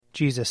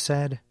Jesus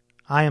said,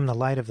 "I am the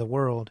light of the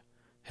world.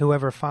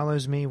 Whoever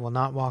follows me will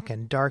not walk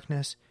in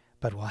darkness,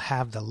 but will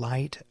have the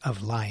light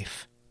of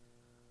life."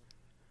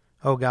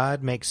 O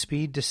God, make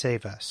speed to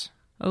save us.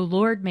 O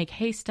Lord, make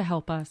haste to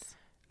help us.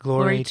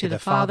 Glory to the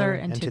Father,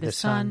 and to the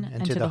Son,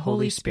 and to the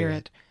Holy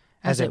Spirit,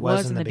 as it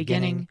was in the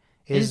beginning,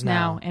 is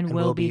now, and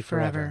will be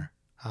forever.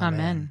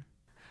 Amen.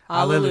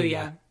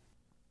 Alleluia.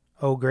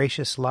 O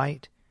gracious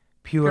light,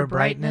 pure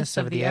brightness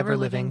of the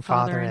ever-living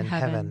Father in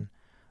heaven,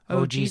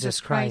 O Jesus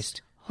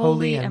Christ,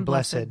 holy and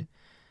blessed,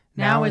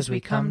 now as we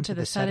come to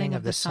the setting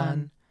of the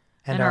sun,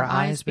 and our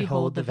eyes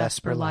behold the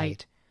vesper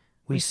light,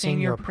 we sing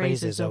your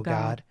praises, O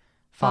God,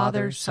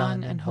 Father,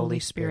 Son, and Holy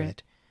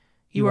Spirit.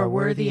 You are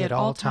worthy at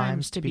all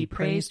times to be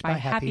praised by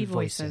happy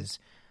voices,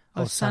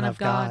 O Son of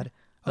God,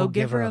 O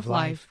Giver of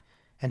life,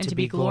 and to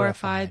be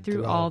glorified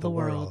through all the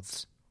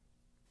worlds.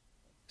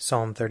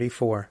 Psalm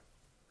 34.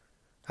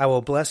 I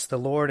will bless the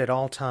Lord at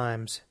all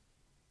times.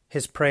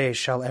 His praise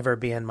shall ever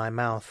be in my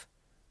mouth.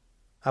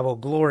 I will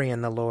glory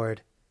in the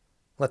Lord.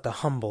 Let the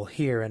humble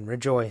hear and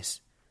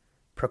rejoice.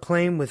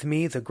 Proclaim with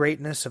me the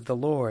greatness of the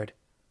Lord.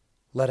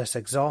 Let us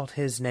exalt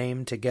his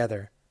name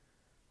together.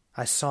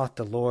 I sought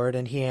the Lord,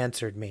 and he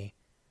answered me,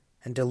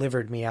 and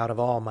delivered me out of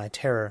all my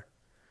terror.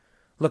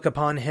 Look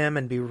upon him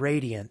and be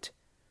radiant,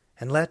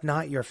 and let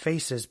not your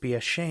faces be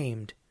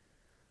ashamed.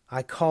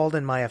 I called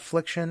in my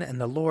affliction,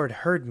 and the Lord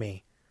heard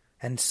me,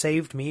 and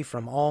saved me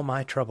from all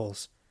my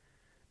troubles.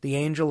 The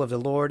angel of the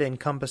Lord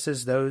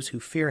encompasses those who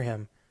fear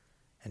him,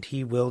 and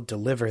he will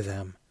deliver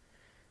them.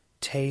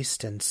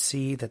 Taste and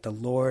see that the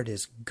Lord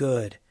is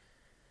good.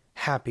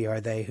 Happy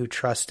are they who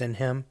trust in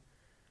him.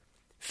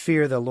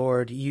 Fear the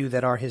Lord, you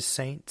that are his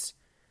saints,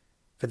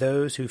 for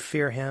those who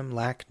fear him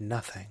lack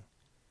nothing.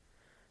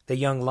 The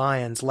young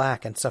lions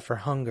lack and suffer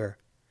hunger,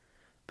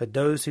 but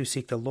those who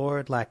seek the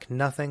Lord lack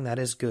nothing that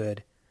is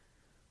good.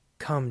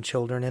 Come,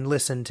 children, and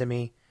listen to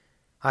me.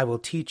 I will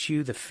teach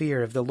you the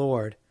fear of the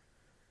Lord.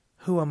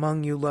 Who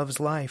among you loves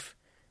life,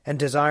 and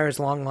desires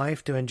long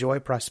life to enjoy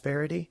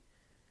prosperity?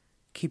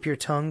 Keep your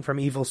tongue from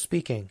evil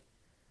speaking,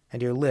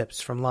 and your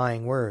lips from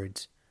lying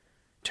words.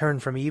 Turn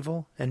from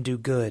evil and do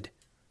good.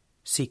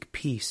 Seek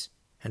peace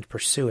and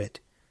pursue it.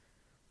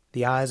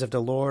 The eyes of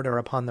the Lord are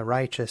upon the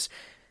righteous,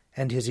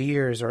 and his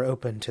ears are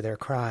open to their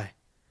cry.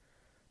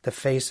 The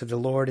face of the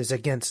Lord is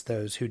against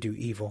those who do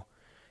evil,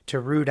 to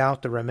root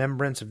out the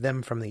remembrance of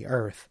them from the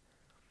earth.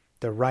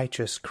 The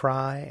righteous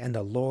cry, and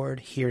the Lord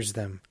hears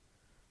them,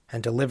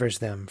 and delivers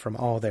them from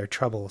all their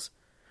troubles.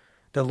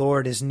 The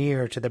Lord is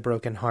near to the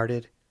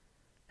brokenhearted,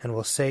 and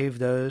will save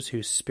those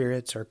whose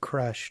spirits are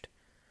crushed.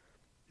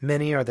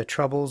 Many are the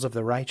troubles of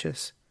the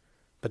righteous,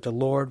 but the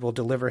Lord will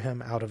deliver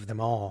him out of them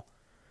all.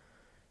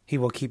 He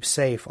will keep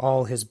safe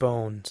all his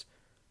bones,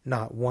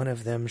 not one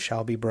of them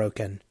shall be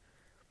broken.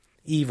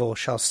 Evil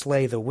shall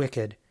slay the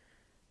wicked,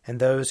 and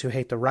those who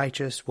hate the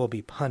righteous will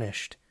be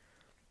punished.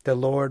 The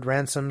Lord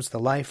ransoms the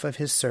life of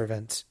his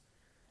servants,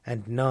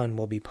 and none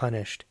will be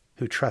punished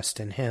who trust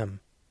in him.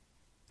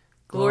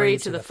 Glory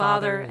to the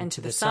Father, and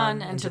to the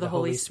Son, and to the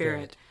Holy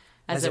Spirit,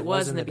 as it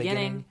was in the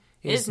beginning,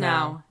 is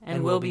now,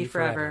 and will be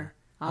forever.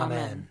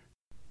 Amen.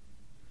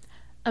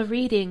 A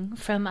reading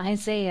from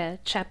Isaiah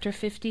chapter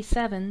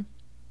 57.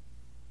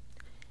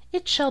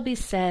 It shall be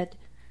said,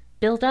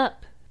 build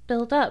up,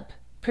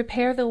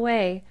 prepare the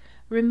way,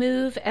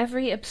 remove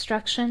every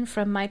obstruction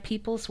from my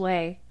people's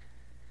way.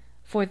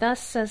 For thus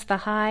says the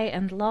high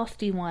and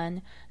lofty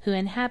one who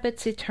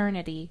inhabits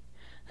eternity,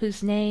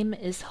 whose name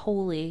is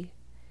holy.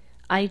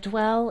 I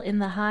dwell in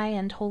the high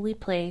and holy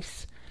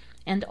place,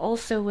 and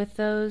also with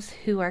those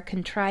who are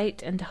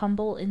contrite and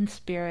humble in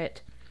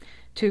spirit,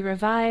 to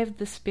revive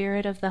the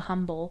spirit of the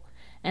humble,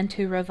 and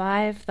to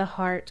revive the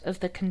heart of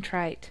the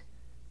contrite.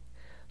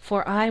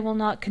 For I will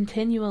not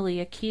continually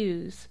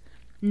accuse,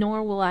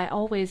 nor will I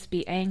always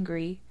be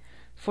angry,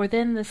 for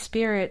then the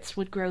spirits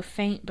would grow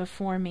faint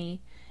before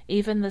me,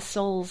 even the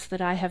souls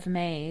that I have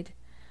made.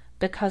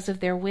 Because of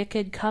their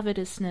wicked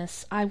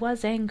covetousness I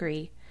was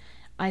angry.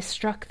 I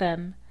struck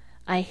them.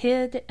 I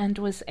hid and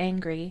was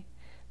angry,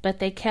 but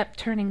they kept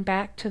turning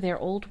back to their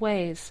old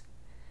ways.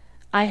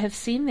 I have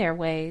seen their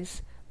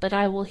ways, but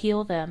I will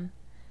heal them.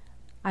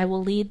 I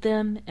will lead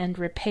them and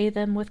repay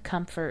them with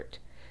comfort,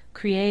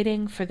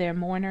 creating for their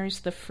mourners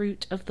the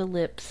fruit of the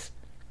lips.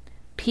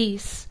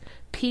 Peace,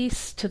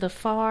 peace to the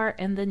far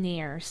and the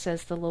near,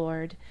 says the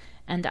Lord,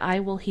 and I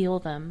will heal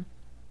them.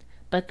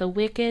 But the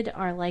wicked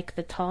are like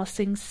the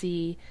tossing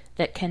sea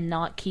that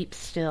cannot keep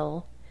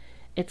still.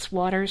 Its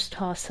waters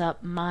toss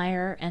up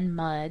mire and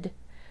mud.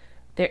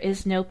 There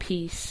is no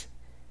peace,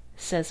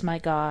 says my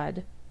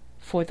God,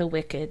 for the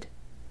wicked.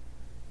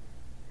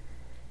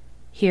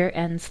 Here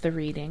ends the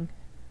reading.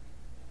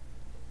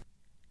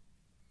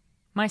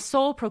 My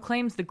soul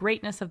proclaims the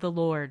greatness of the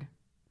Lord.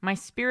 My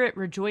spirit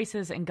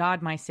rejoices in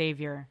God my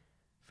Savior,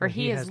 for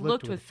he has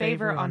looked with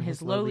favor on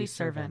his lowly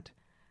servant.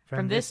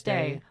 From this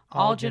day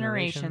all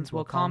generations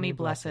will call me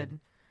blessed.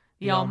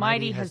 The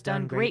Almighty has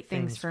done great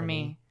things for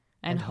me,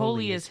 and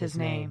holy is his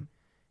name.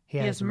 He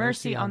has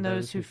mercy on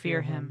those who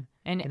fear him,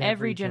 in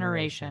every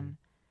generation.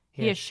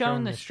 He has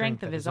shown the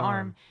strength of his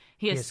arm.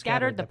 He has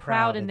scattered the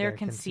proud in their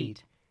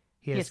conceit.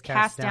 He has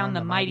cast down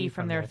the mighty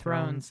from their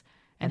thrones,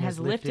 and has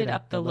lifted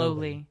up the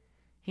lowly.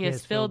 He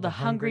has filled the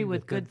hungry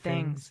with good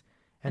things,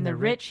 and the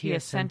rich he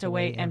has sent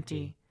away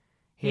empty.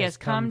 He has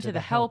come to the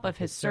help of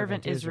his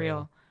servant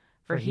Israel,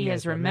 for he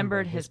has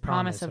remembered his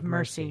promise of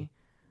mercy,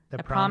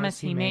 the promise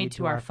he made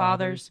to our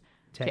fathers,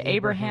 to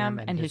Abraham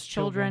and his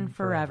children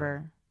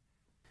forever.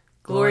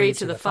 Glory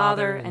to the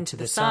Father, and to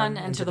the Son,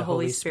 and to the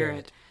Holy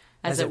Spirit,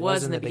 as it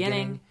was in the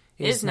beginning,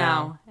 is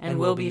now, and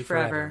will be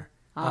forever.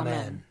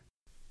 Amen.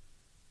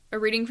 A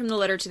reading from the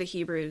letter to the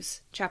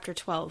Hebrews, chapter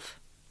 12.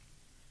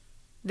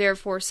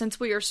 Therefore, since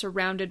we are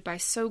surrounded by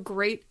so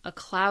great a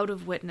cloud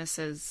of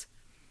witnesses,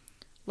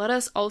 let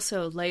us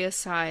also lay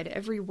aside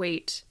every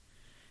weight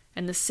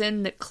and the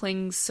sin that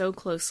clings so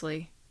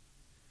closely,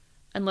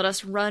 and let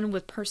us run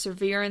with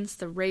perseverance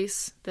the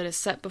race that is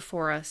set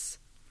before us,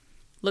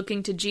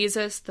 looking to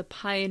Jesus, the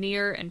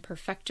pioneer and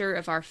perfecter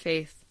of our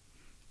faith,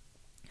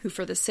 who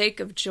for the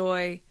sake of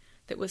joy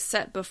that was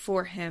set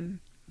before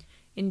him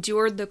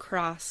endured the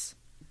cross,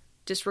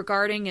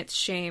 disregarding its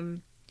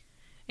shame,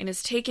 and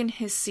has taken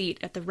his seat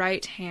at the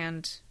right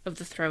hand of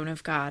the throne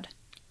of God.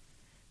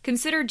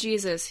 Consider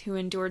Jesus, who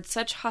endured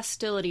such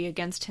hostility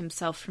against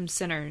himself from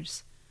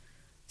sinners,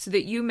 so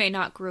that you may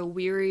not grow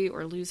weary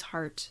or lose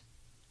heart.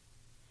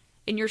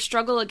 In your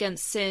struggle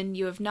against sin,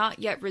 you have not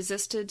yet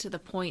resisted to the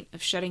point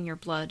of shedding your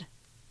blood.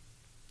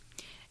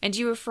 And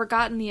you have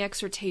forgotten the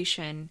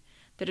exhortation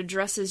that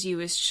addresses you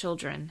as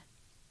children.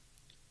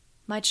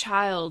 My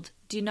child,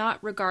 do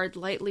not regard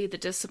lightly the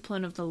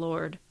discipline of the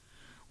Lord,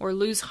 or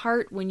lose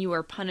heart when you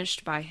are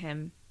punished by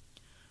him.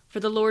 For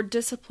the Lord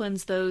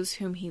disciplines those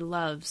whom he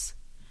loves,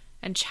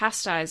 and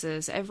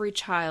chastises every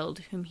child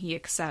whom he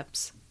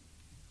accepts.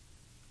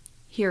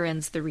 Here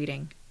ends the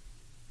reading.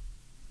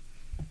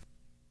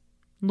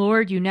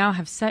 Lord, you now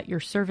have set your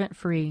servant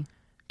free,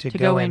 to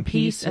go in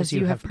peace as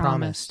you have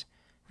promised.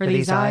 For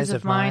these eyes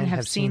of mine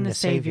have seen the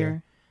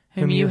Savior,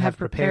 whom you have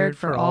prepared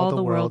for all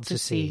the world to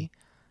see,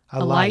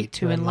 a light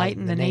to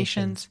enlighten the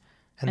nations,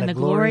 and the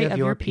glory of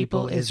your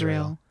people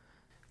Israel.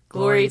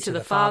 Glory to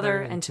the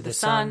Father, and to the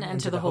Son, and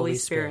to the Holy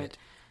Spirit,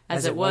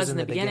 as it was in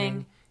the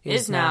beginning,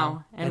 is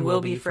now, and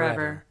will be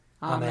forever.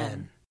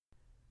 Amen.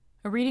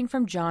 A reading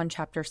from John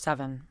chapter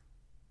 7.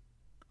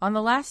 On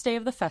the last day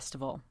of the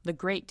festival, the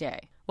great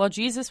day, while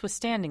Jesus was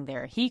standing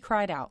there, he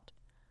cried out,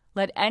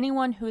 "Let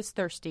anyone who is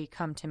thirsty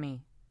come to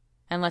me,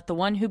 and let the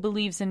one who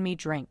believes in me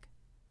drink.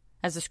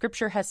 As the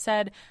scripture has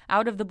said,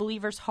 out of the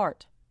believer's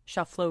heart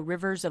shall flow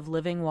rivers of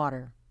living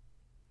water."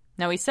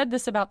 Now he said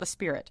this about the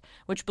Spirit,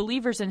 which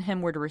believers in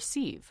him were to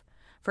receive,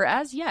 for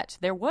as yet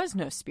there was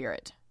no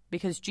Spirit,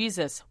 because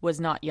Jesus was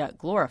not yet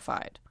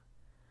glorified.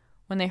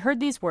 When they heard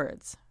these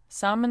words,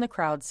 some in the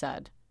crowd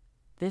said,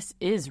 "This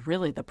is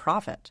really the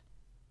prophet."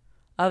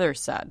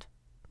 Others said,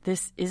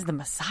 "This is the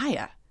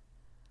Messiah."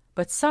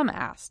 But some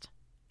asked,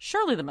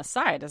 "Surely the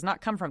Messiah does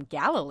not come from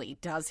Galilee,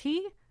 does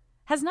he?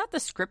 Has not the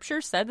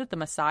scripture said that the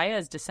Messiah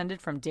is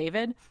descended from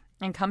David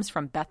and comes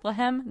from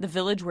Bethlehem, the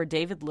village where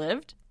David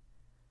lived?"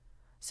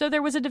 So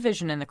there was a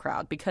division in the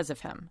crowd because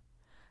of him.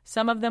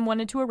 Some of them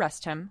wanted to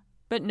arrest him,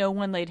 but no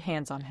one laid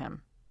hands on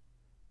him.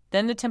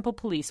 Then the temple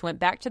police went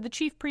back to the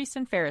chief priests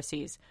and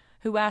Pharisees,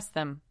 who asked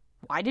them,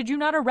 "Why did you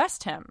not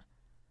arrest him?"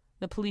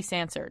 The police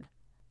answered,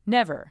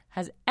 "Never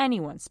has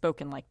anyone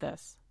spoken like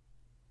this."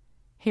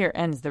 Here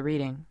ends the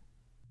reading.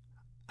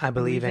 I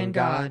believe in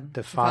God,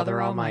 the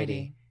Father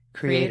Almighty,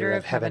 creator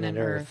of heaven and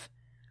earth.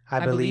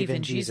 I believe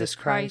in Jesus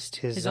Christ,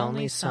 his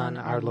only Son,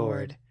 our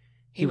Lord.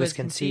 He was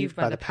conceived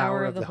by the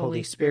power of the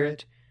Holy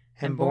Spirit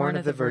and born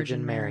of the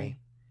Virgin Mary.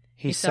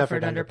 He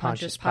suffered under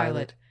Pontius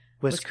Pilate,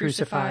 was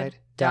crucified,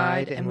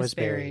 died, and was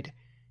buried.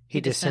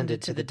 He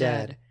descended to the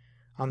dead.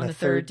 On the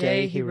third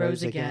day he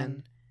rose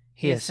again.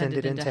 He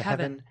ascended into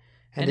heaven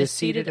and is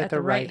seated at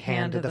the right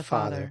hand of the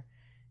Father.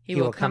 He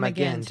will come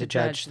again to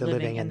judge the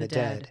living and the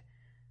dead.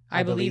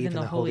 I believe in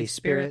the Holy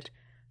Spirit,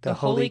 the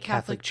Holy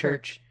Catholic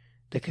Church,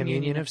 the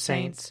communion of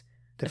saints,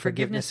 the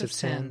forgiveness of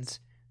sins,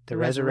 the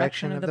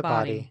resurrection of the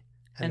body,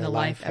 and the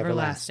life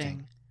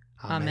everlasting.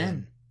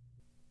 Amen.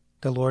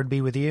 The Lord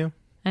be with you.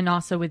 And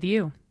also with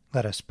you.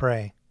 Let us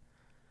pray.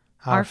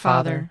 Our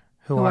Father,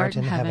 who art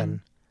in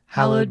heaven,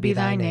 hallowed be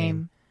thy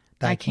name.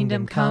 Thy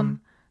kingdom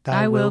come,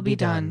 thy will be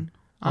done,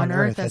 on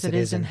earth as it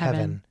is in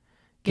heaven.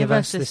 Give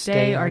us this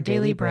day our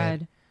daily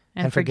bread,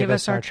 and forgive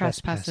us our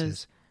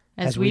trespasses,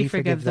 as we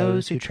forgive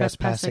those who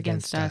trespass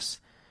against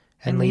us.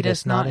 And lead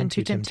us not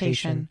into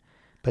temptation,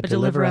 but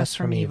deliver us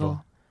from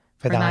evil.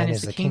 For thine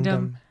is the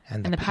kingdom,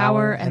 and the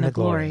power, and the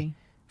glory,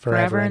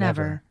 forever and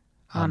ever.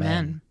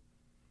 Amen.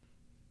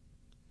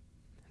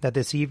 That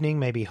this evening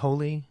may be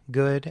holy,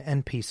 good,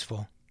 and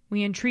peaceful.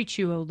 We entreat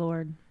you, O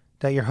Lord.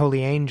 That your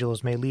holy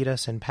angels may lead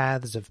us in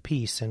paths of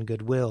peace and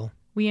goodwill.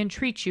 We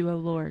entreat you, O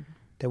Lord.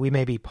 That we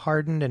may be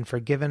pardoned and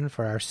forgiven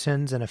for our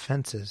sins and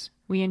offenses.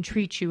 We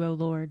entreat you, O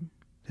Lord.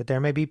 That there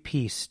may be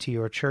peace to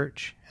your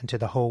church and to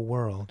the whole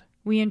world.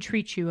 We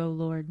entreat you, O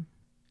Lord.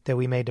 That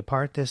we may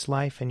depart this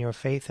life in your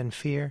faith and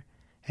fear,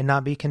 and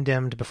not be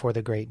condemned before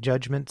the great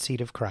judgment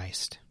seat of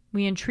Christ.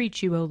 We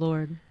entreat you, O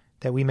Lord.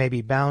 That we may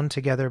be bound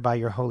together by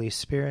your Holy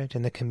Spirit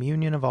in the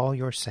communion of all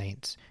your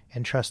saints,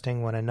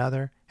 entrusting one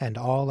another and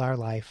all our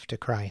life to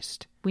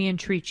Christ. We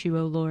entreat you,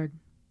 O Lord.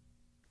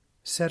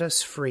 Set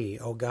us free,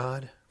 O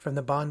God, from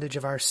the bondage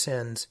of our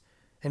sins,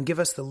 and give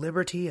us the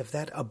liberty of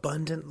that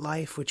abundant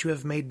life which you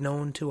have made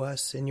known to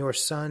us in your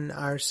Son,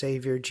 our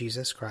Savior,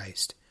 Jesus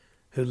Christ,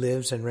 who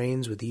lives and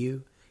reigns with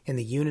you in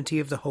the unity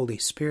of the Holy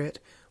Spirit,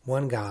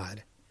 one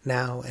God,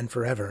 now and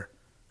forever.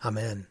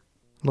 Amen.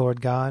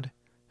 Lord God,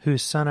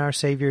 whose Son, our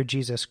Savior,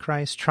 Jesus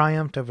Christ,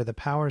 triumphed over the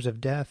powers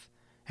of death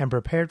and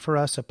prepared for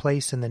us a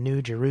place in the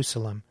New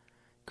Jerusalem,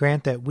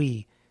 grant that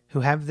we,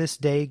 who have this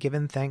day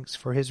given thanks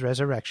for his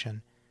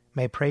resurrection,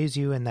 may praise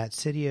you in that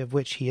city of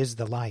which he is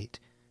the light,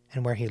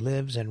 and where he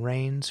lives and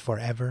reigns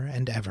forever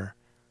and ever.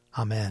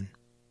 Amen.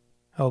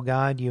 O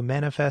God, you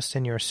manifest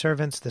in your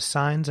servants the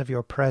signs of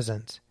your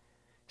presence.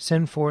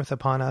 Send forth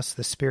upon us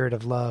the Spirit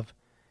of love,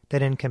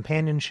 that in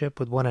companionship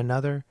with one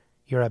another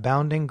your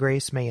abounding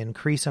grace may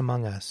increase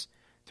among us,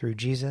 through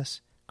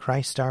Jesus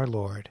Christ our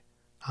Lord.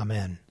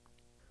 Amen.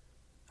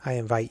 I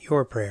invite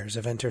your prayers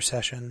of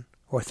intercession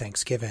or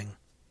thanksgiving.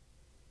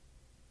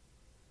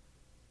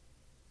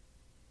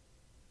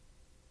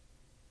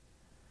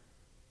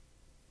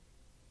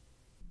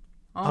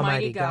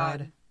 Almighty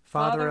God,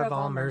 Father of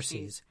all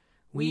mercies,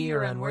 we,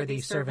 your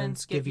unworthy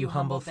servants, give you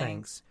humble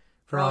thanks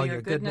for all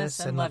your goodness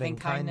and loving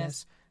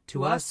kindness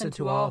to us and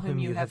to all whom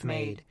you have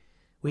made.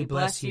 We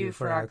bless you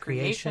for our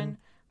creation,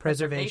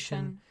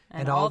 preservation,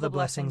 and all the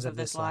blessings of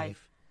this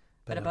life,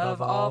 but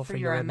above all for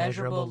your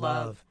immeasurable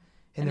love,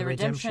 in the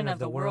redemption of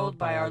the world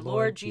by our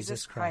Lord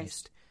Jesus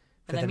Christ,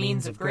 for the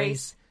means of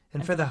grace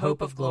and for the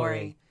hope of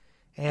glory.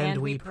 And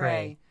we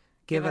pray,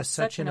 give us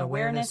such an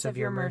awareness of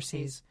your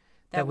mercies,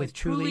 that with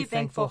truly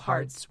thankful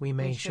hearts we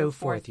may show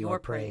forth your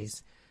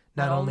praise,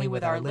 not only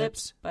with our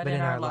lips, but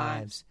in our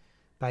lives,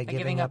 by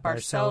giving up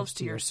ourselves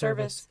to your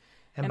service,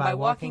 and by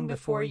walking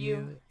before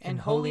you in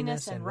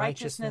holiness and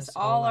righteousness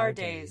all our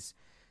days,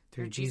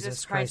 through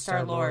Jesus Christ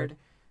our Lord,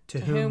 to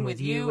whom with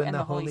you and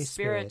the Holy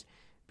Spirit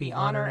be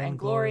honor and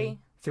glory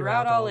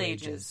throughout all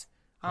ages.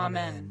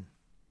 Amen.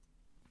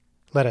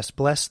 Let us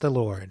bless the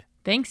Lord.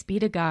 Thanks be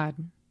to God.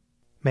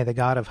 May the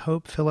God of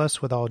hope fill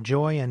us with all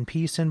joy and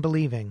peace in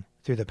believing,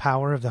 through the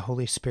power of the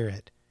Holy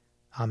Spirit.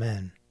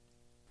 Amen.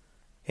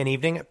 An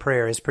Evening at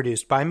Prayer is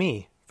produced by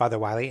me, Father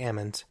Wiley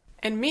Ammons.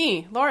 And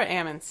me, Laura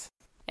Ammons.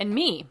 And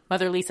me,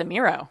 Mother Lisa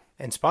Miro.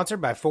 And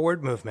sponsored by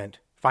Forward Movement.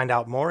 Find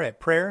out more at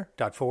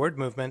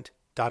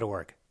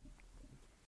prayer.forwardmovement.org.